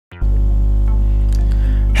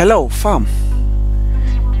Hello fam,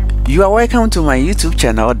 you are welcome to my YouTube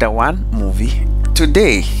channel, The One Movie.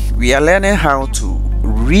 Today we are learning how to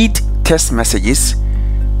read text messages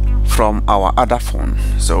from our other phone.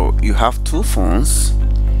 So you have two phones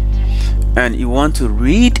and you want to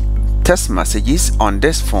read text messages on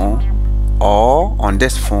this phone or on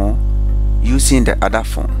this phone using the other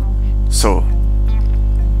phone. So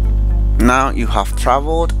now you have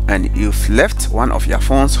traveled and you've left one of your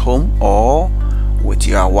phones home or with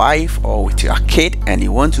your wife or with your kid, and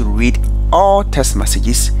you want to read all text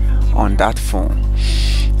messages on that phone.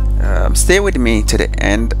 Stay with me to the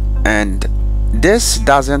end, and this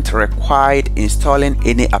doesn't require installing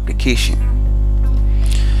any application.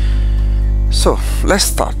 So let's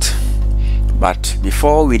start. But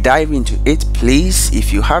before we dive into it, please,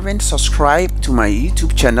 if you haven't subscribed to my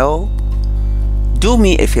YouTube channel, do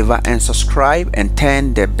me a favor and subscribe and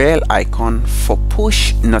turn the bell icon for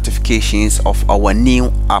push notifications of our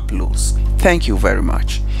new uploads. Thank you very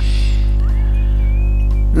much.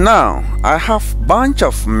 Now I have a bunch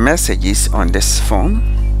of messages on this phone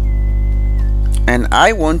and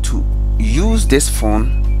I want to use this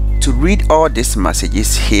phone to read all these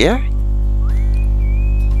messages here.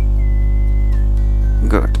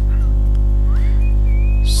 Good.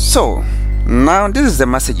 So now this is the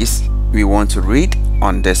messages we want to read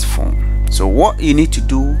on this phone. So what you need to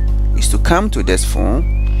do is to come to this phone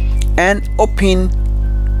and open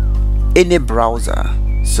any browser.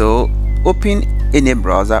 So open any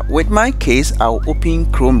browser. With my case, I'll open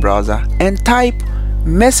Chrome browser and type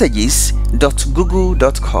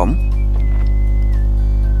messages.google.com.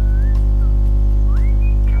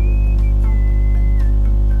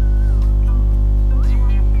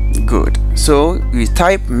 Good. So you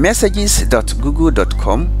type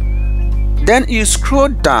messages.google.com. Then you scroll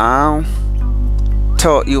down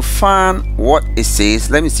till you find what it says.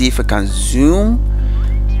 Let me see if I can zoom.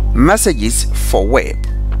 Messages for web.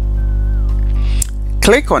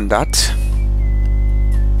 Click on that.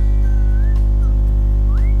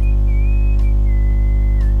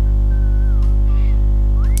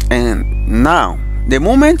 And now, the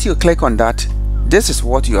moment you click on that, this is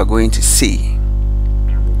what you are going to see.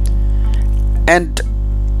 And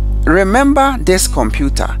remember this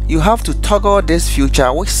computer, you have to toggle this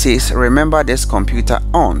feature which says remember this computer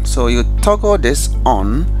on. So you toggle this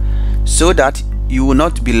on so that you will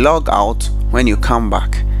not be logged out when you come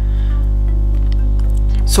back.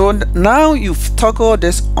 So now you've toggled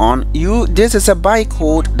this on. This is a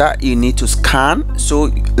barcode that you need to scan.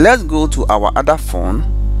 So let's go to our other phone.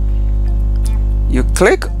 You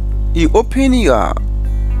click, you open your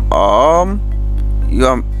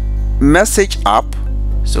message app.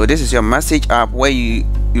 So this is your message app where you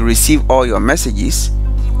receive all your messages.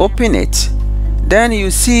 Open it. Then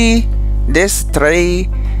you see this free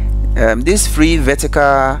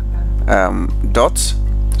vertical dots.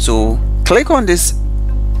 So click on this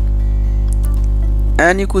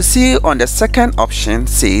and you could see on the second option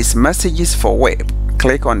says messages for web.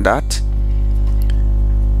 Click on that.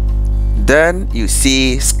 Then you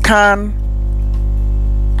see scan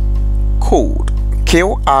code.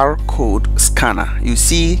 QR code scanner. You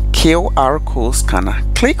see QR code scanner.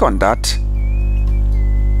 Click on that.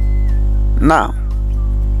 Now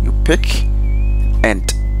you pick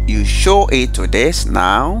and you show it to this.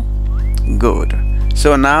 Now good.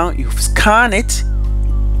 So now you scan it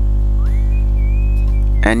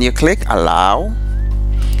and you click allow.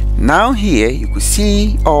 Now here you could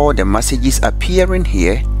see all the messages appearing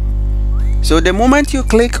here. So the moment you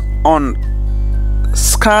click on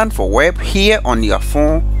scan for web here on your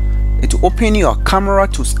phone, it will open your camera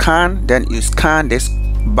to scan. Then you scan this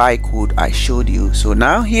barcode I showed you. So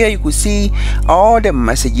now here you could see all the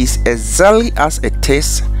messages exactly as it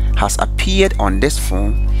is has appeared on this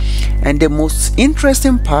phone. And the most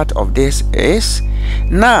interesting part of this is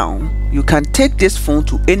now you can take this phone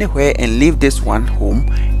to anywhere and leave this one home,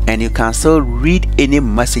 and you can still read any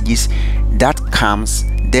messages that comes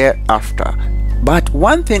thereafter. But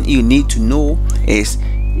one thing you need to know is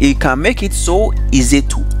you can make it so easy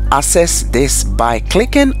to access this by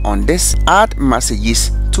clicking on this add messages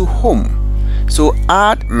to home. So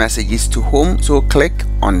add messages to home. So click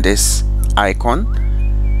on this icon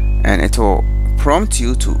and it will prompt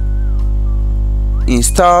you to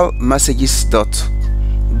install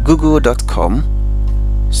messages.google.com.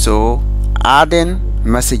 So adding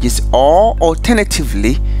messages, or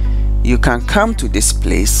alternatively you can come to this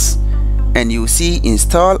place and you see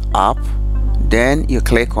install app. Then you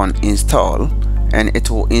click on install and it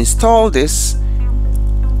will install this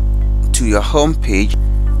to your home page.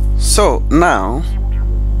 So now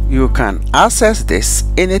you can access this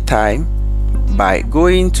anytime by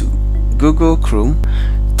going to Google Chrome,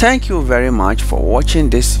 Thank you very much for watching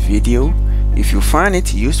this video. If you find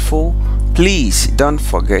it useful, please don't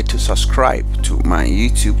forget to subscribe to my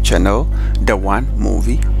YouTube channel, The One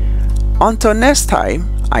Movie. Until next time,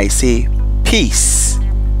 I say peace.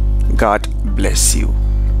 God bless you.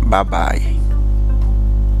 Bye bye.